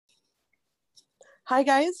Hi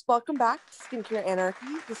guys, welcome back to Skincare Anarchy.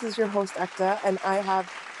 This is your host Ekta, and I have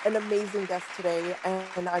an amazing guest today,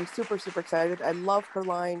 and I'm super excited. I love her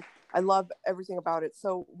line. I love everything about it.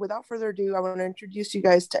 So, without further ado, I want to introduce you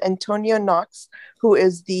guys to Antonia Knox, who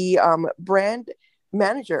is the brand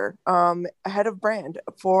manager, head of brand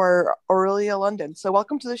for Aurelia London. So,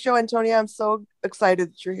 welcome to the show, Antonia. I'm so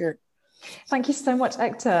excited that you're here. Thank you so much,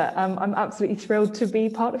 Ekta. I'm absolutely thrilled to be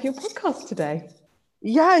part of your podcast today.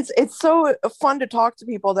 Yeah, it's so fun to talk to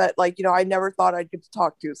people that I never thought I'd get to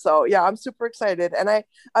talk to. So yeah, I'm super excited, and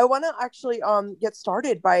I want to actually get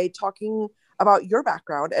started by talking about your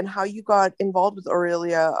background and how you got involved with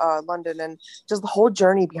Aurelia London and just the whole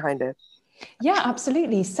journey behind it. Yeah,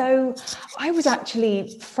 absolutely. So I was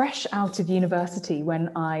actually fresh out of university when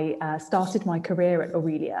I started my career at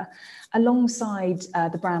Aurelia, alongside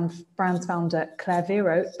the brand's founder, Claire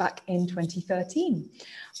Vero, back in 2013.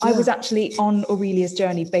 I was actually on Aurelia's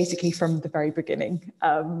journey basically from the very beginning.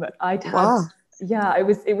 I'd had Wow. Yeah,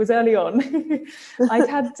 it was early on. I'd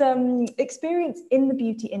had experience in the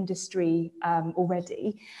beauty industry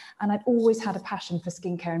already, and I'd always had a passion for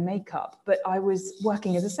skincare and makeup. But I was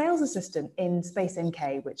working as a sales assistant in Space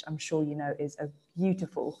NK, which I'm sure you know is a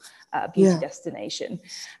beautiful beauty destination.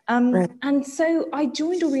 Right. And so I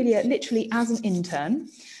joined Aurelia literally as an intern,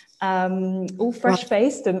 all fresh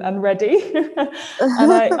faced and ready.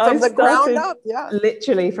 And I From the ground started up, yeah.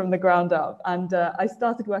 literally from the ground up. And I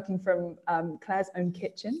started working from Claire's own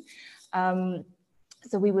kitchen.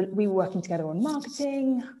 So we were working together on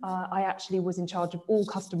marketing. I actually was in charge of all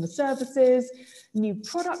customer services, new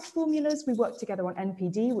product formulas. We worked together on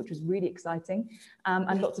NPD, which was really exciting,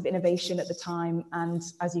 and lots of innovation at the time. And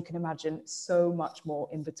as you can imagine, so much more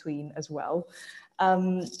in between as well.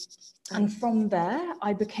 And from there,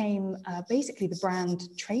 I became basically the brand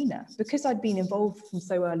trainer because I'd been involved from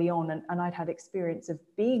so early on and I'd had experience of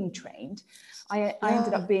being trained. I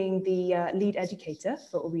ended up being the lead educator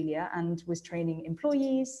for Aurelia and was training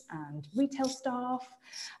employees and retail staff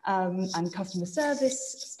and customer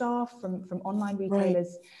service staff from online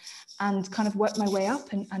retailers. And kind of worked my way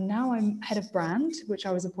up. And now I'm head of brand, which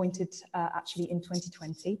I was appointed actually in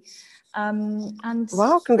 2020. And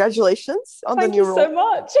Wow, congratulations on the thank new you role. so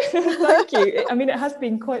much. Thank you. I mean, it has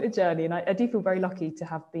been quite a journey, and I do feel very lucky to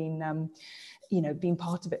have been, been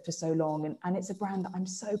part of it for so long. And it's a brand that I'm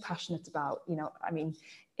so passionate about. I mean,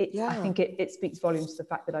 I think it speaks volumes to the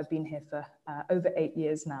fact that I've been here for over 8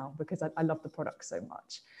 years now because I love the product so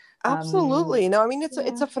much. Absolutely. No, I mean it's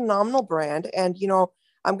a phenomenal brand, and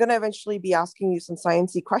I'm gonna eventually be asking you some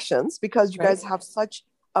sciencey questions because you guys have such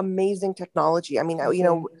amazing technology. I mean,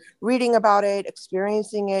 reading about it,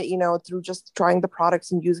 experiencing it, through just trying the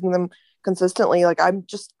products and using them consistently, like I'm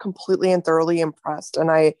just completely and thoroughly impressed,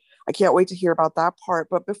 and I can't wait to hear about that part.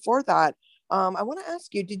 But before that, I want to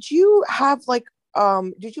ask you, did you have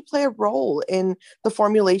did you play a role in the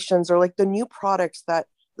formulations or like the new products that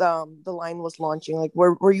the line was launching? Like,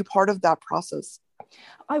 were you part of that process?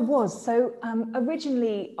 I was. So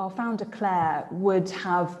originally, our founder Claire would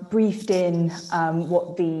have briefed in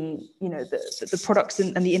what the products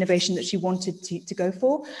and the innovation that she wanted to go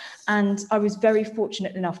for, and I was very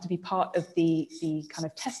fortunate enough to be part of the kind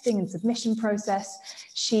of testing and submission process.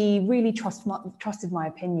 She really trusted my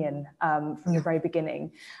opinion from the very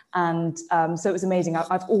beginning, and so it was amazing.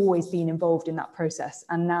 I've always been involved in that process,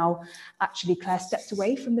 and now actually Claire stepped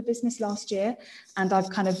away from the business last year, and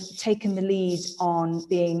I've kind of taken the lead on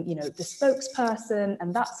being, the spokesperson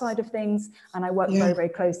and that side of things. And I work very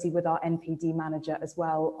closely with our NPD manager as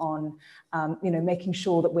well on, making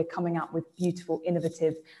sure that we're coming out with beautiful,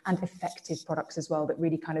 innovative and effective products as well that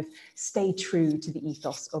really kind of stay true to the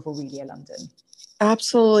ethos of Aurelia London.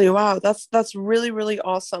 Absolutely. Wow. That's really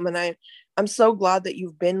awesome. And I'm so glad that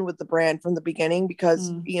you've been with the brand from the beginning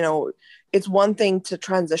because, it's one thing to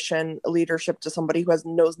transition leadership to somebody who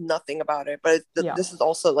knows nothing about it, but this is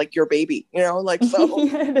also like your baby, so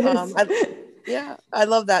I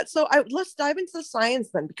love that. So let's dive into the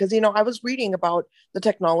science then, because, I was reading about the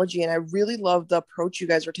technology and I really love the approach you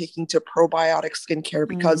guys are taking to probiotic skincare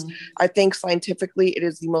because I think scientifically it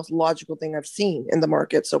is the most logical thing I've seen in the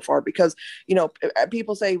market so far because,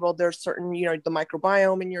 people say, well, there's certain, the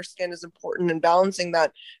microbiome in your skin is important and balancing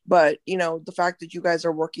that. But, the fact that you guys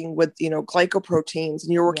are working with, glycoproteins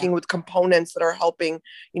and you're working with components that are helping,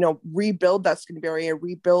 rebuild that skin barrier,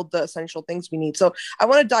 rebuild the essential things we need. So I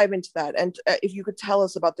want to dive into that. And if you could tell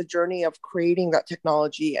us about the journey of creating that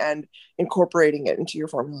technology and incorporating it into your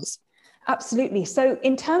formulas. Absolutely. So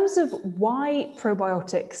in terms of why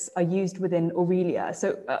probiotics are used within Aurelia,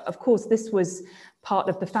 so of course this was part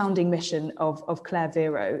of the founding mission of Claire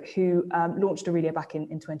Vero, who launched Aurelia back in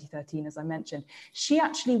 2013, as I mentioned. She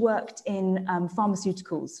actually worked in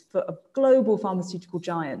pharmaceuticals for a global pharmaceutical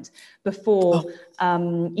giant before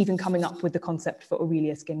even coming up with the concept for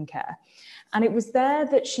Aurelia skincare. And it was there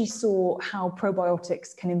that she saw how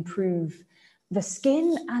probiotics can improve the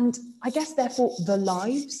skin and, I guess, therefore, the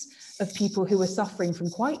lives of people who were suffering from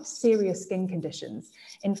quite serious skin conditions.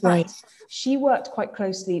 In fact, she worked quite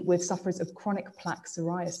closely with sufferers of chronic plaque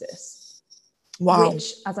psoriasis,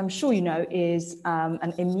 which, as I'm sure you know, is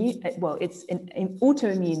it's an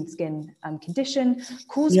autoimmune skin condition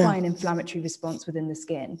caused by an inflammatory response within the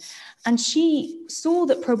skin. And she saw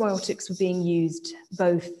that probiotics were being used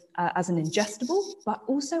both as an ingestible, but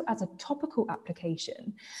also as a topical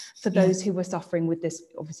application for those who were suffering with this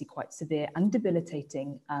obviously quite severe and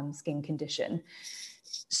debilitating skin condition.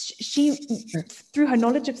 She, through her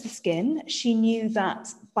knowledge of the skin, she knew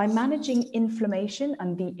that by managing inflammation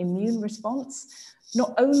and the immune response,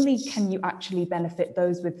 not only can you actually benefit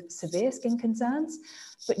those with severe skin concerns,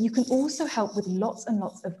 but you can also help with lots and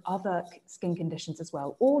lots of other skin conditions as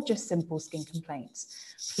well, or just simple skin complaints,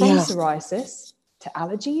 from psoriasis to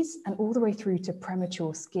allergies and all the way through to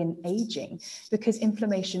premature skin aging, because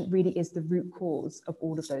inflammation really is the root cause of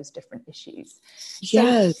all of those different issues.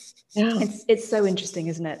 It's so interesting,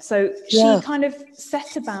 isn't it? So she kind of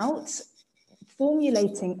set about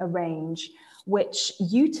formulating a range which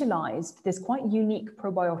utilized this quite unique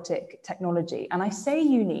probiotic technology. And I say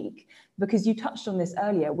unique because you touched on this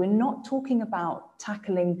earlier. We're not talking about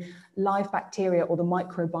tackling live bacteria or the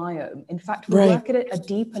microbiome. In fact, we work at a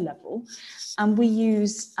deeper level, and we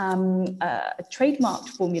use a trademarked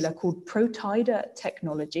formula called ProTider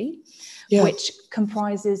technology, which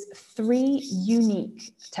comprises 3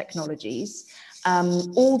 unique technologies,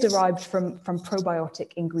 all derived from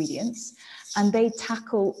probiotic ingredients, and they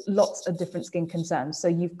tackle lots of different skin concerns. So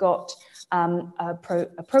you've got a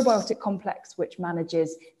probiotic complex, which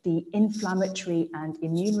manages the inflammatory and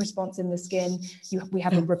immune response in the skin. We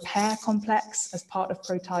have a repair complex as part of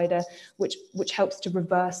ProTider, which helps to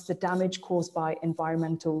reverse the damage caused by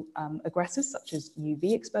environmental aggressors, such as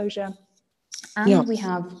UV exposure. And we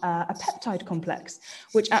have a peptide complex,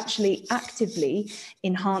 which actually actively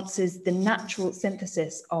enhances the natural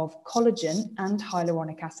synthesis of collagen and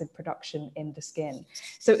hyaluronic acid production in the skin.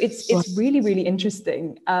 So it's really, really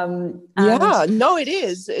interesting. It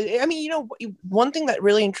is. I mean, one thing that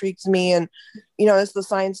really intrigues me, and, it's the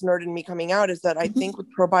science nerd in me coming out, is that I think with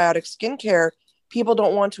probiotic skincare, people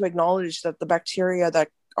don't want to acknowledge that the bacteria that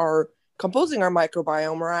are composing our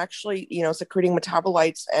microbiome are actually, secreting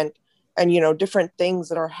metabolites and different things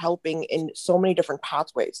that are helping in so many different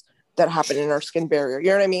pathways that happen in our skin barrier. You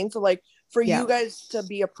know what I mean? So like for you guys to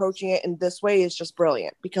be approaching it in this way is just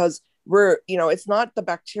brilliant, because it's not the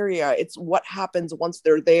bacteria, it's what happens once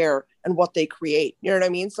they're there and what they create. You know what I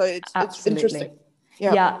mean? So it's interesting.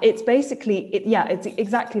 It's basically it's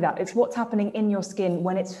exactly that. It's what's happening in your skin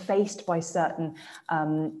when it's faced by certain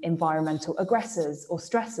environmental aggressors or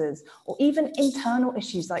stressors, or even internal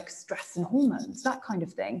issues like stress and hormones, that kind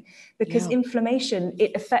of thing. Because inflammation,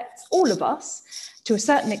 it affects all of us to a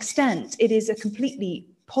certain extent. It is a completely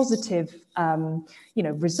positive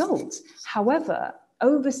result. However,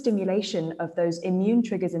 overstimulation of those immune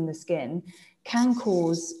triggers in the skin can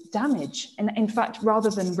cause damage. And in fact,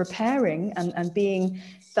 rather than repairing and being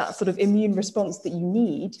that sort of immune response that you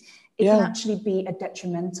need, it can actually be a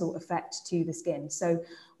detrimental effect to the skin. So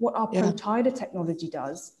what our ProTider technology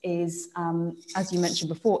does is, as you mentioned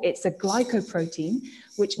before, it's a glycoprotein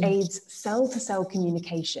which aids cell-to-cell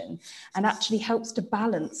communication and actually helps to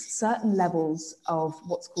balance certain levels of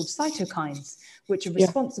what's called cytokines, which are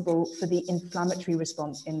responsible for the inflammatory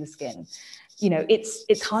response in the skin.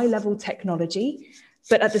 It's high-level technology,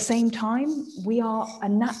 but at the same time, we are a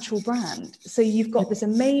natural brand. So you've got this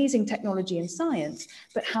amazing technology and science,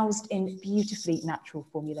 but housed in beautifully natural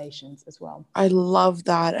formulations as well. I love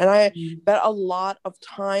that. And I bet a lot of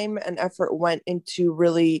time and effort went into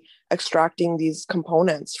really extracting these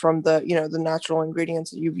components from the natural ingredients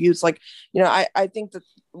that you've used. Like, I think that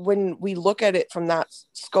when we look at it from that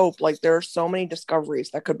scope, like there are so many discoveries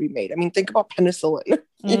that could be made. I mean, think about penicillin,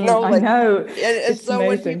 I know. And so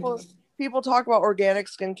amazing. When people talk about organic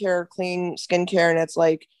skincare, clean skincare, and it's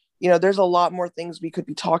like, there's a lot more things we could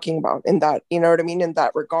be talking about in that, in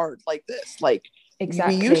that regard, like this, like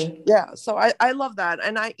exactly. So I love that.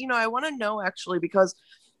 And I want to know, actually, because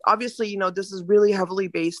obviously, this is really heavily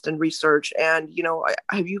based in research, and,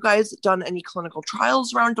 have you guys done any clinical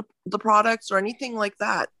trials around the products or anything like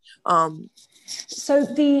that? So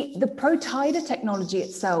the ProTider technology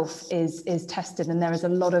itself is tested, and there is a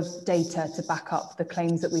lot of data to back up the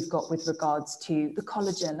claims that we've got with regards to the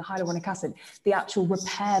collagen, the hyaluronic acid, the actual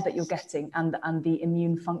repair that you're getting, and the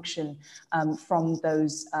immune function from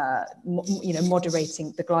those,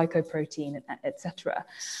 moderating the glycoprotein, etc.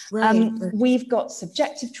 Right. We've got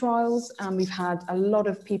subjective trials, and we've had a lot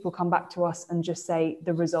of people come back to us and just say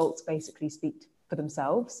the results basically speak for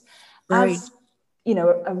themselves. Right. As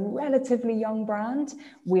a relatively young brand,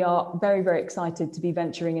 we are very, very excited to be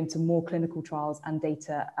venturing into more clinical trials and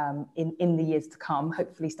data in the years to come,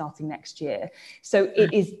 hopefully starting next year. So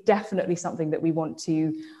it is definitely something that we want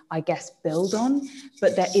to, I guess, build on,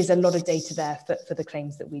 but there is a lot of data there for the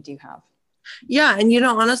claims that we do have. Yeah. And,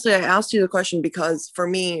 honestly, I asked you the question because for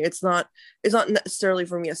me, it's not necessarily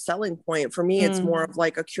for me a selling point. For me, it's more of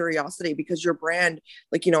like a curiosity, because your brand,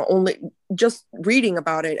 like, only just reading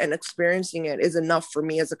about it and experiencing it is enough for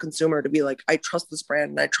me as a consumer to be like, I trust this brand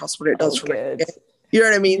and I trust what it does for me. You know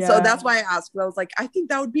what I mean? Yeah. So that's why I asked. I was like, I think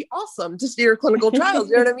that would be awesome to see your clinical trials.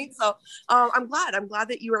 You know what I mean? So I'm glad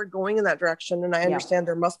that you are going in that direction. And I understand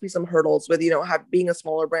there must be some hurdles with, being a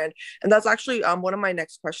smaller brand. And that's actually one of my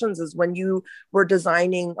next questions is when you were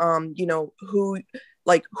designing,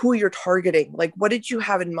 who you're targeting, like what did you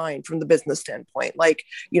have in mind from the business standpoint? Like,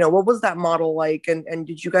 what was that model like? And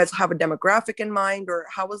did you guys have a demographic in mind, or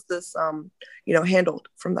how was this, handled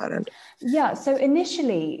from that end? Yeah, so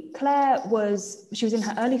initially Claire she was in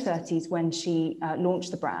her early 30s when she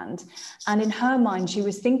launched the brand. And in her mind, she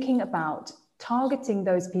was thinking about targeting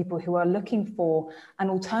those people who are looking for an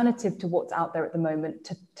alternative to what's out there at the moment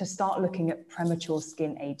to start looking at premature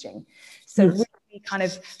skin aging. So really kind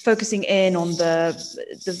of focusing in on the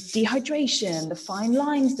dehydration, the fine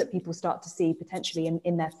lines that people start to see potentially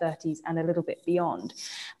in their 30s and a little bit beyond.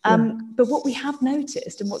 But what we have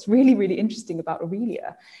noticed, and what's really, really interesting about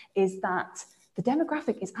Aurelia, is that the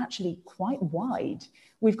demographic is actually quite wide.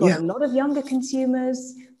 We've got a lot of younger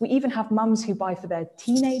consumers. We even have mums who buy for their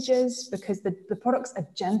teenagers because the products are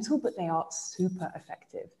gentle, but they are super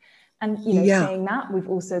effective. And, saying that, we've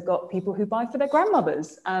also got people who buy for their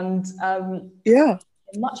grandmothers and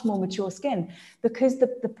much more mature skin, because the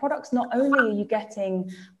products, not only are you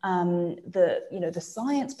getting the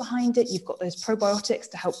science behind it, you've got those probiotics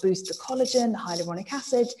to help boost the collagen, the hyaluronic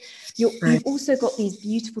acid. You've also got these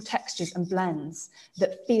beautiful textures and blends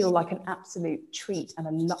that feel like an absolute treat and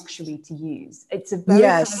a luxury to use. It's a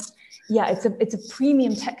very it's a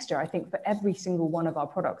premium texture, I think, for every single one of our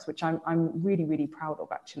products, which I'm really, really proud of,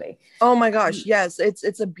 actually. Oh my gosh, yes,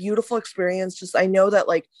 it's a beautiful experience. Just I know that,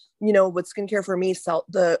 like, with skincare for me,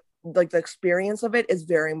 the experience of it is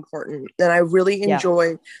very important, and I really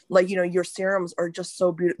enjoy like your serums are just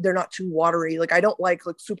so beautiful. They're not too watery. Like I don't like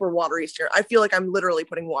super watery serum. I feel like I'm literally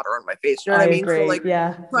putting water on my face. You know what I mean? Agree. So like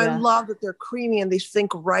I love that they're creamy and they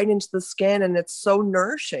sink right into the skin, and it's so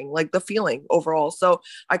nourishing, like the feeling overall. So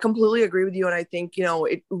I completely agree with you, and I think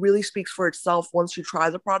it really speaks for itself once you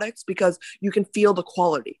try the products, because you can feel the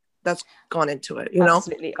quality that's gone into it,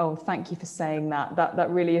 Absolutely. Oh, thank you for saying that.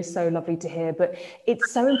 That really is so lovely to hear. But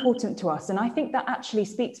it's so important to us. And I think that actually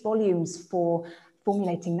speaks volumes for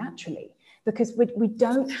formulating naturally, because we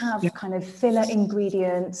don't have kind of filler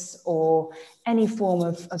ingredients or any form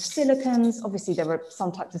of silicons. Obviously, there are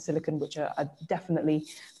some types of silicon which are definitely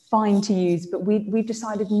fine to use, but we've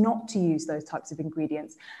decided not to use those types of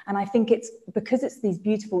ingredients. And I think it's because it's these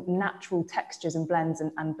beautiful natural textures and blends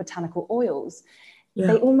and botanical oils.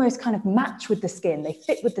 They almost kind of match with the skin. They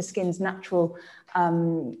fit with the skin's natural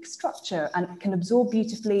structure and can absorb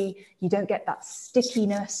beautifully. You don't get that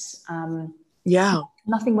stickiness.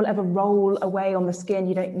 Nothing will ever roll away on the skin.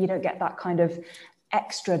 You don't get that kind of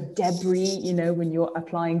extra debris, when you're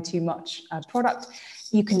applying too much product.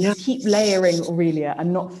 You can keep layering Aurelia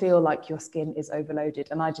and not feel like your skin is overloaded.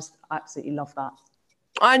 And I just absolutely love that.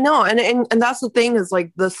 I know. And that's the thing is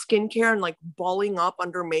like the skincare and like balling up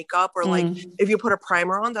under makeup, or like if you put a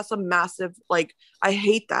primer on, that's a massive, like, I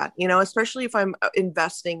hate that, especially if I'm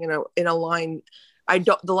investing in a line.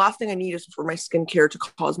 The last thing I need is for my skincare to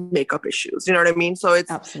cause makeup issues. You know what I mean? So it's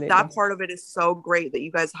that part of it is so great that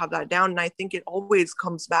you guys have that down. And I think it always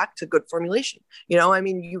comes back to good formulation. I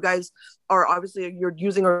mean, you guys are obviously, you're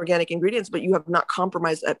using organic ingredients, but you have not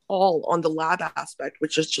compromised at all on the lab aspect,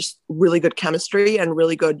 which is just really good chemistry and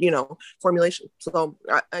really good, formulation. So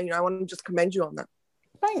I want to just commend you on that.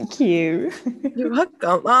 Thank you. You're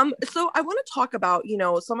welcome. So I want to talk about,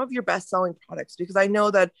 some of your best-selling products because I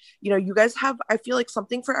know that, you guys have, I feel like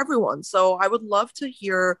something for everyone. So I would love to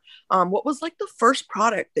hear, what was like the first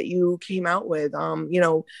product that you came out with?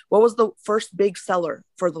 What was the first big seller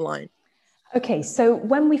for the line? Okay, so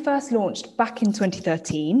when we first launched back in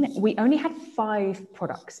 2013, we only had 5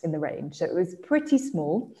 products in the range. So it was pretty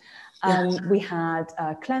small. We had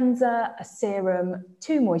a cleanser, a serum,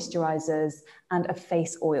 2 moisturizers, and a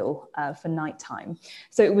face oil for nighttime.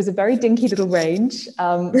 So it was a very dinky little range,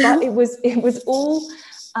 but it was all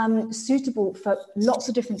suitable for lots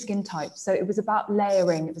of different skin types. So it was about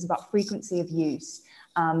layering, it was about frequency of use.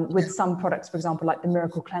 With some products, for example, like the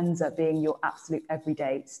Miracle Cleanser being your absolute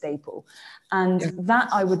everyday staple. And that,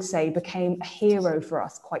 I would say, became a hero for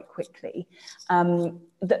us quite quickly.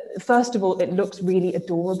 First of all, it looks really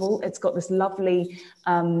adorable. It's got this lovely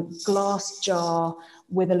glass jar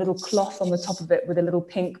with a little cloth on the top of it with a little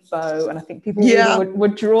pink bow. And I think people really were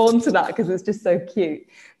drawn to that because it's just so cute.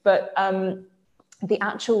 But the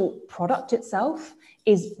actual product itself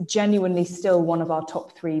is genuinely still one of our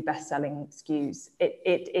top 3 best-selling SKUs.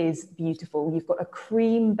 It is beautiful. You've got a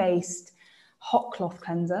cream-based hot cloth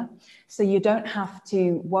cleanser, so you don't have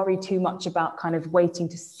to worry too much about kind of waiting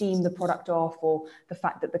to steam the product off or the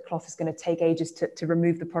fact that the cloth is going to take ages to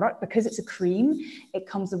remove the product. Because it's a cream, it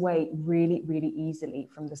comes away really, really easily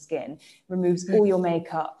from the skin, removes all your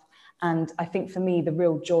makeup. And I think for me, the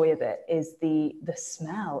real joy of it is the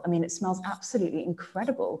smell. I mean, it smells absolutely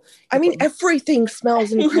incredible. Everything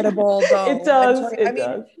smells incredible, though. It does. It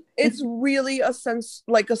does. It's really a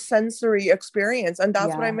sensory experience. And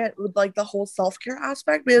that's what I meant with like the whole self-care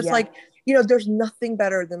aspect. But it's like, there's nothing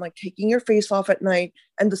better than like taking your face off at night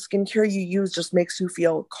and the skincare you use just makes you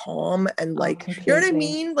feel calm and like, you know what I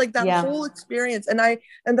mean? Like that whole experience. And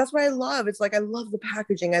that's what I love. It's like, I love the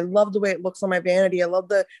packaging. I love the way it looks on my vanity. I love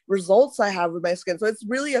the results I have with my skin. So it's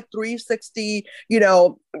really a 360,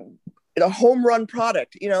 a home run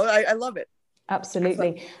product. I love it.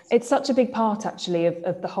 Absolutely. It's such a big part, actually,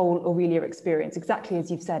 of the whole Aurelia experience. Exactly as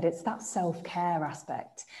you've said, it's that self-care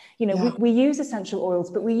aspect. We use essential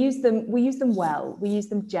oils, but we use them well. We use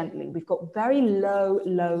them gently. We've got very low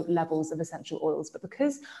levels of essential oils, but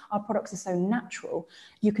because our products are so natural,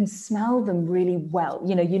 you can smell them really well.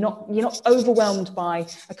 You're not overwhelmed by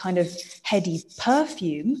a kind of heady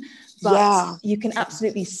perfume, but you can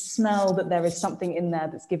absolutely smell that there is something in there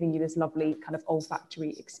that's giving you this lovely kind of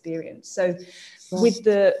olfactory experience. So with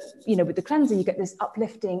the cleanser, you get this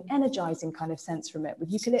uplifting, energizing kind of sense from it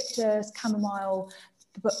with eucalyptus, chamomile,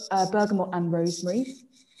 bergamot and rosemary.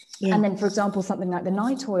 And then, for example, something like the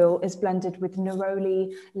night oil is blended with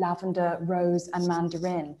neroli, lavender, rose, and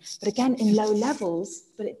mandarin. But again, in low levels,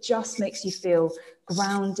 but it just makes you feel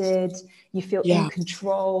grounded, you feel in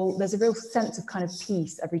control. There's a real sense of kind of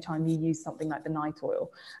peace every time you use something like the night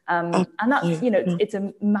oil. And that's, it's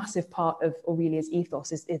a massive part of Aurelia's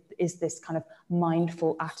ethos is this kind of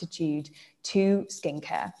mindful attitude to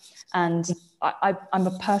skincare. And I'm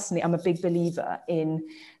a big believer in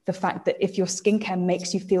the fact that if your skincare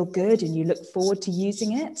makes you feel good and you look forward to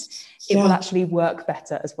using it, it will actually work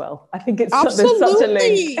better as well. I think there's such a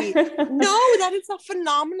link. No, that is a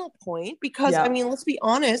phenomenal point because, I mean, let's be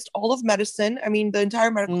honest, all of medicine, I mean, the entire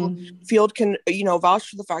medical field can, vouch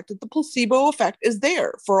for the fact that the placebo effect is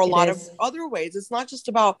there for a lot of other ways. It's not just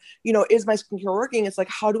about, is my skincare working? It's like,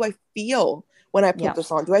 how do I feel when I put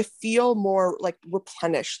this on? Do I feel more like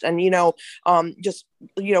replenished? And,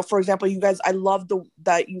 for example, you guys, I love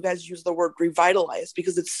that you guys use the word revitalize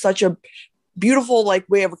because it's such a beautiful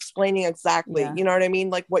way of explaining exactly, you know what I mean?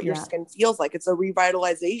 Like what your skin feels like. It's a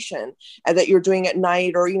revitalization and that you're doing at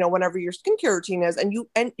night or, whenever your skincare routine is, and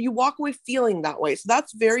you walk away feeling that way. So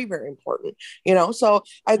that's very, very important, So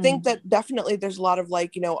I think that definitely there's a lot of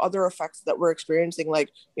other effects that we're experiencing,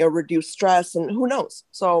 reduced stress and who knows.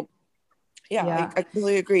 So I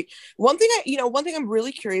completely agree. One thing I'm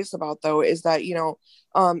really curious about though is that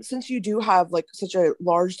since you do have such a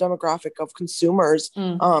large demographic of consumers,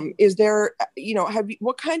 is there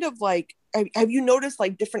what kind of have you noticed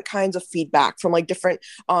different kinds of feedback from different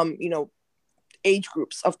age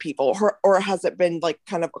groups of people, or has it been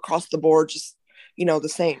kind of across the board just the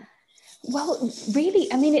same? Well,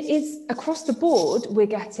 really, I mean, it is across the board. We're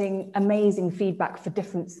getting amazing feedback for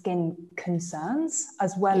different skin concerns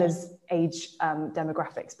as well as age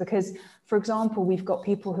demographics. Because, for example, we've got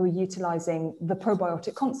people who are utilizing the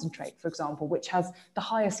probiotic concentrate, for example, which has the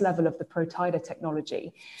highest level of the ProTida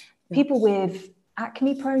technology. People with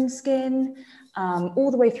acne-prone skin,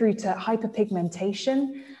 all the way through to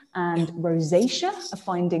hyperpigmentation and rosacea are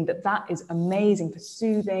finding that is amazing for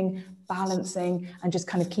soothing, balancing, and just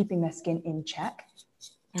kind of keeping their skin in check.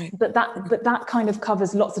 Right. But that kind of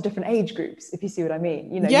covers lots of different age groups, if you see what I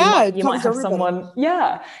mean. You know, Yeah, you might have everybody. someone,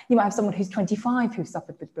 you might have someone who's 25 who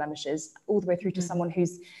suffered with blemishes, all the way through to someone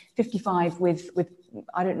who's 55 with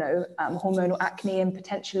I don't know, hormonal acne and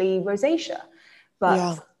potentially rosacea.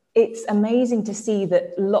 But it's amazing to see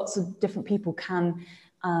that lots of different people can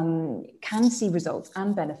see results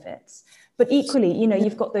and benefits. But equally, you know,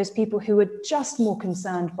 you've got those people who are just more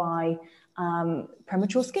concerned by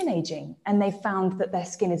premature skin aging, and they found that their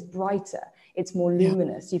skin is brighter, it's more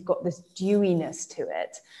luminous, you've got this dewiness to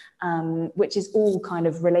it, which is all kind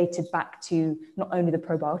of related back to not only the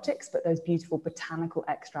probiotics, but those beautiful botanical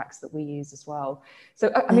extracts that we use as well.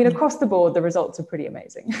 So, I mean, across the board, the results are pretty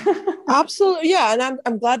amazing. Absolutely. Yeah. And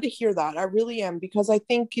I'm glad to hear that. I really am, because I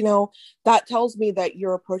think, you know, that tells me that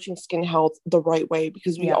you're approaching skin health the right way,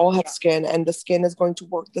 because we all have skin, and the skin is going to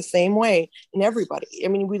work the same way in everybody. I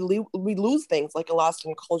mean, we lose things like elastin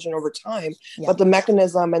and collagen over time, but the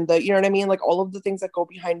mechanism and the, you know what I mean? Like all of the things that go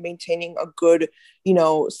behind maintaining a good, you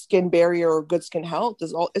know, skin barrier or good skin health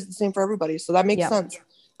is the same for everybody. So that makes sense.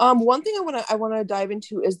 One thing I want to dive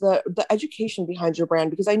into is the education behind your brand,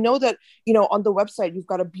 because I know that, you know, on the website you've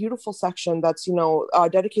got a beautiful section that's, you know,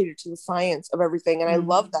 dedicated to the science of everything, and I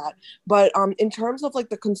love that. But in terms of like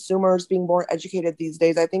the consumers being more educated these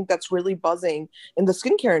days, I think that's really buzzing in the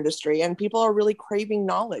skincare industry, and people are really craving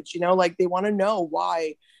knowledge. You know, like they want to know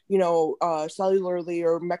why, you know, cellularly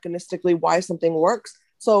or mechanistically why something works.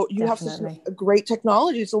 So you have such a great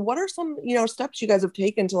technology. So what are some, you know, steps you guys have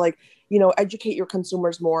taken to, like, you know, educate your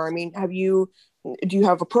consumers more? I mean, do you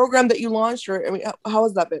have a program that you launched, or, I mean, how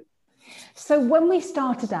has that been? So when we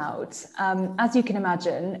started out, as you can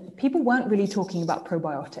imagine, people weren't really talking about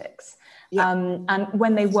probiotics. And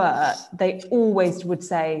when they were, they always would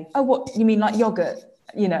say, oh, what, you mean like yogurt?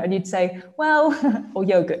 You know, and you'd say, well, or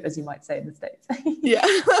yogurt, as you might say in the States.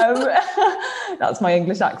 That's my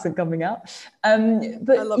English accent coming out.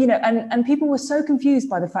 But, you know, and people were so confused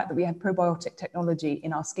by the fact that we had probiotic technology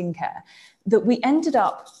in our skincare that we ended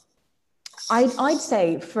up, I'd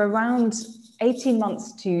say for around 18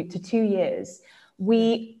 months to 2 years,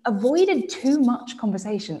 we avoided too much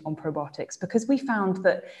conversation on probiotics, because we found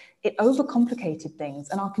that it overcomplicated things,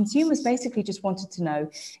 and our consumers basically just wanted to know,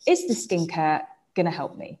 is the skincare going to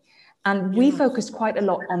help me? And we focused quite a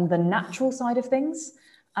lot on the natural side of things,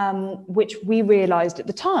 which we realized at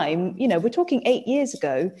the time, you know, we're talking 8 years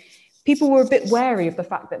ago, people were a bit wary of the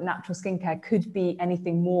fact that natural skincare could be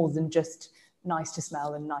anything more than just nice to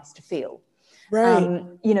smell and nice to feel.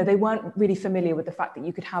 You know, they weren't really familiar with the fact that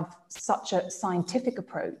you could have such a scientific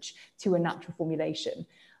approach to a natural formulation.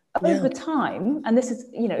 Over time, and this is,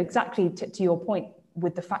 you know, exactly to your point,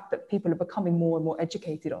 with the fact that people are becoming more and more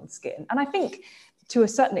educated on skin. And I think to a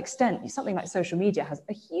certain extent, something like social media has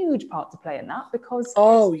a huge part to play in that, because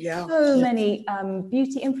so many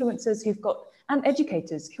beauty influencers and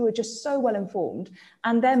educators who are just so well informed,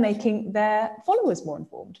 and they're making their followers more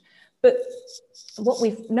informed. But what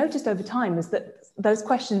we've noticed over time is that those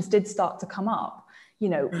questions did start to come up. You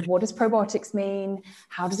know, what does probiotics mean?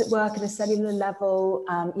 How does it work at a cellular level?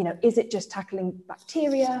 You know, is it just tackling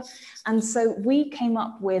bacteria? And so we came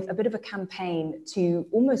up with a bit of a campaign to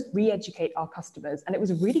almost re-educate our customers. And it was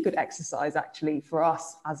a really good exercise, actually, for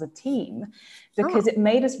us as a team, because it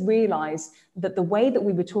made us realize that the way that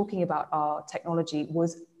we were talking about our technology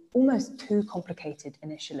was almost too complicated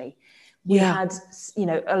initially. We had, you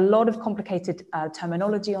know, a lot of complicated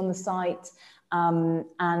terminology on the site,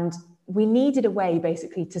 and we needed a way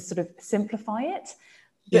basically to sort of simplify it,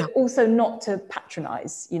 but also not to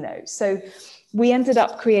patronize, you know. So we ended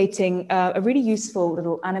up creating a really useful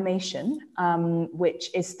little animation, which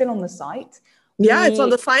is still on the site. It's on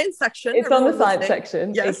the science section. It's on the science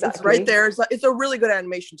section. Yes, exactly. It's right there. It's a really good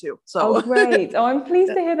animation too. So. Oh, great. Oh, I'm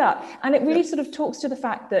pleased to hear that. And it really sort of talks to the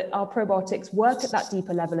fact that our probiotics work at that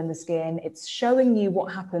deeper level in the skin. It's showing you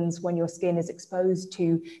what happens when your skin is exposed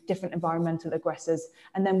to different environmental aggressors,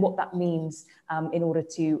 and then what that means in order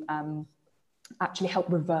to actually help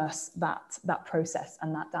reverse that process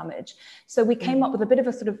and that damage. So we came up with a bit of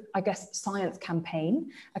a sort of, I guess, science campaign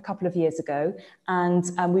a couple of years ago, and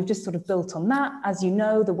we've just sort of built on that. As you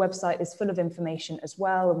know, the website is full of information as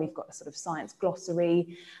well, and we've got a sort of science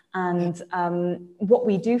glossary. And what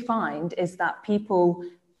we do find is that people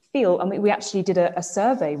feel, I mean, we actually did a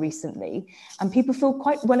survey recently, and people feel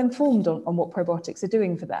quite well informed on what probiotics are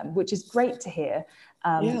doing for them, which is great to hear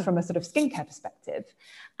from a sort of skincare perspective.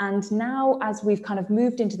 And now, as we've kind of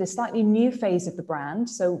moved into this slightly new phase of the brand,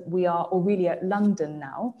 so we are Aurelia London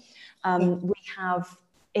now, we have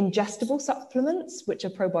ingestible supplements, which are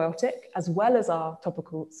probiotic, as well as our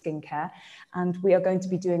topical skincare. And we are going to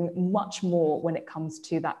be doing much more when it comes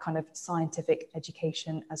to that kind of scientific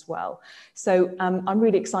education as well. So I'm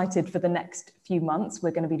really excited for the next few months.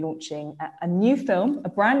 We're going to be launching a new film, a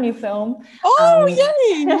brand new film. Oh,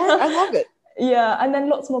 yay! I love it. Yeah, and then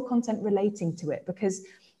lots more content relating to it, because,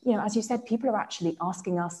 you know, as you said, people are actually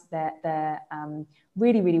asking us. They're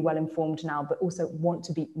really, really well informed now, but also want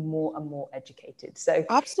to be more and more educated. So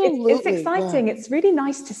absolutely, it's exciting. Yeah. It's really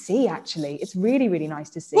nice to see, actually. It's really, really nice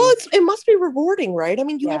to see. Well, it must be rewarding, right? I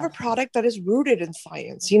mean, you have a product that is rooted in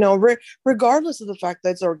science, you know, regardless of the fact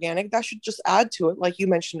that it's organic, that should just add to it, like you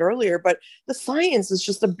mentioned earlier. But the science is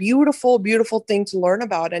just a beautiful, beautiful thing to learn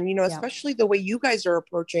about. And, you know, especially the way you guys are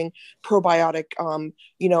approaching probiotic,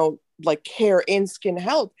 you know, like care in skin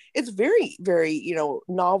health, it's very, very, you know,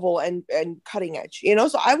 novel and cutting edge, you know.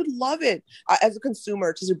 So I would love it as a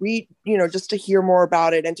consumer to read, you know, just to hear more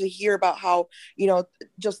about it and to hear about how, you know,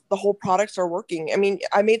 just the whole products are working. I mean,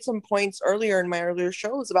 I made some points earlier in my earlier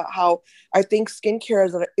shows about how I think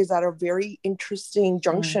skincare is at a very interesting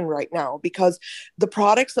junction right now, because the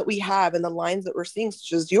products that we have and the lines that we're seeing,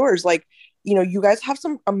 such as yours, like, you know, you guys have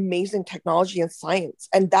some amazing technology and science,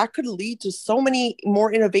 and that could lead to so many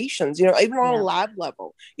more innovations, you know, even on a lab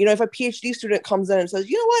level. You know, if a PhD student comes in and says,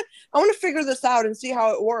 you know what, I want to figure this out and see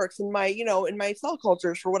how it works in my, you know, in my cell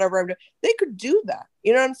cultures for whatever I'm doing, they could do that.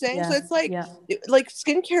 You know what I'm saying? So it's like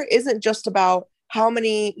skincare isn't just about how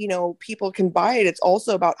many, you know, people can buy it. It's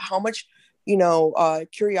also about how much, you know,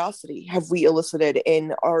 curiosity have we elicited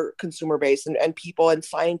in our consumer base and people and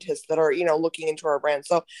scientists that are, you know, looking into our brand.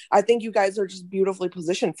 So I think you guys are just beautifully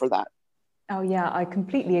positioned for that. Oh yeah, I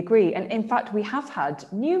completely agree. And in fact, we have had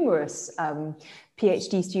numerous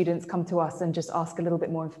PhD students come to us and just ask a little bit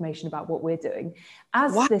more information about what we're doing.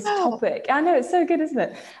 As this topic, I know it's so good, isn't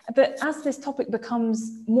it? But as this topic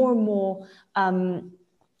becomes more and more,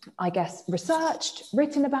 I guess, researched,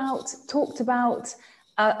 written about, talked about,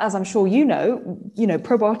 as I'm sure you know,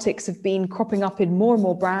 probiotics have been cropping up in more and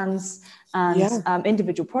more brands and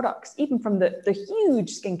individual products. Even from the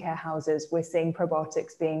huge skincare houses, we're seeing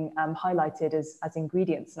probiotics being highlighted as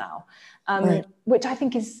ingredients now, which I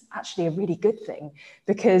think is actually a really good thing,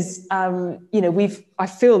 because, you know, I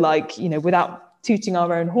feel like, you know, without tooting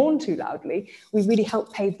our own horn too loudly, we really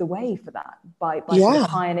helped pave the way for that by sort of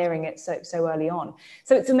pioneering it so early on.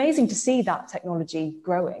 So it's amazing to see that technology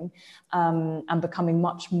growing and becoming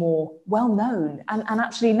much more well known. And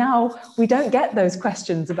actually now we don't get those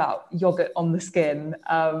questions about yogurt on the skin.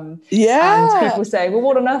 And people say, well,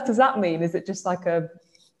 what on earth does that mean? Is it just like a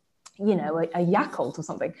Yakult or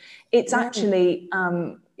something? It's actually,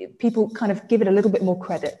 people kind of give it a little bit more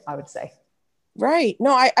credit, I would say. Right.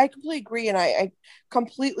 No, I completely agree. And I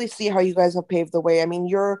completely see how you guys have paved the way. I mean,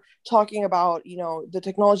 you're talking about, you know, the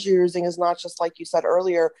technology you're using is not just like you said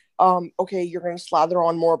earlier, okay, you're going to slather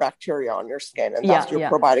on more bacteria on your skin and that's your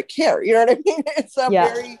probiotic care. You know what I mean? It's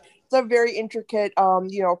a very intricate,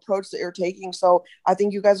 you know, approach that you're taking. So I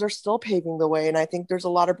think you guys are still paving the way. And I think there's a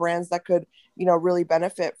lot of brands that could, you know, really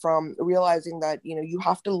benefit from realizing that, you know, you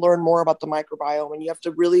have to learn more about the microbiome and you have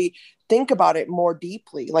to really think about it more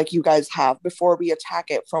deeply, like you guys have, before we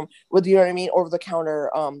attack it with, you know what I mean, over the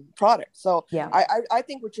counter product. So I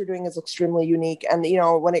think what you're doing is extremely unique. And, you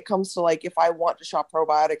know, when it comes to like, if I want to shop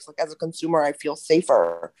probiotics, like as a consumer, I feel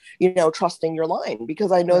safer, you know, trusting your line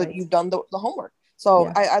because I know that you've done the homework.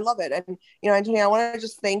 So I love it. And, you know, Antonia, I want to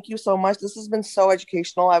just thank you so much. This has been so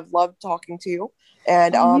educational. I've loved talking to you.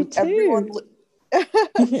 And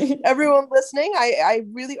everyone listening, I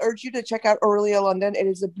really urge you to check out Aurelia London. It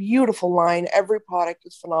is a beautiful line. Every product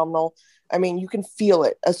is phenomenal. I mean, you can feel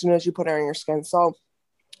it as soon as you put it on your skin. So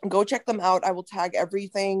go check them out. I will tag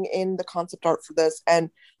everything in the concept art for this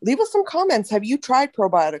and leave us some comments. Have you tried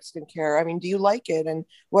probiotic skincare? I mean, do you like it? And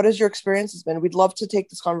what has your experience has been? We'd love to take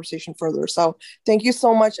this conversation further. So thank you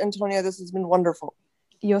so much, Antonia. This has been wonderful.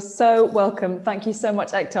 You're so welcome. Thank you so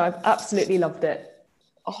much, Ekta. I've absolutely loved it.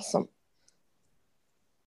 Awesome.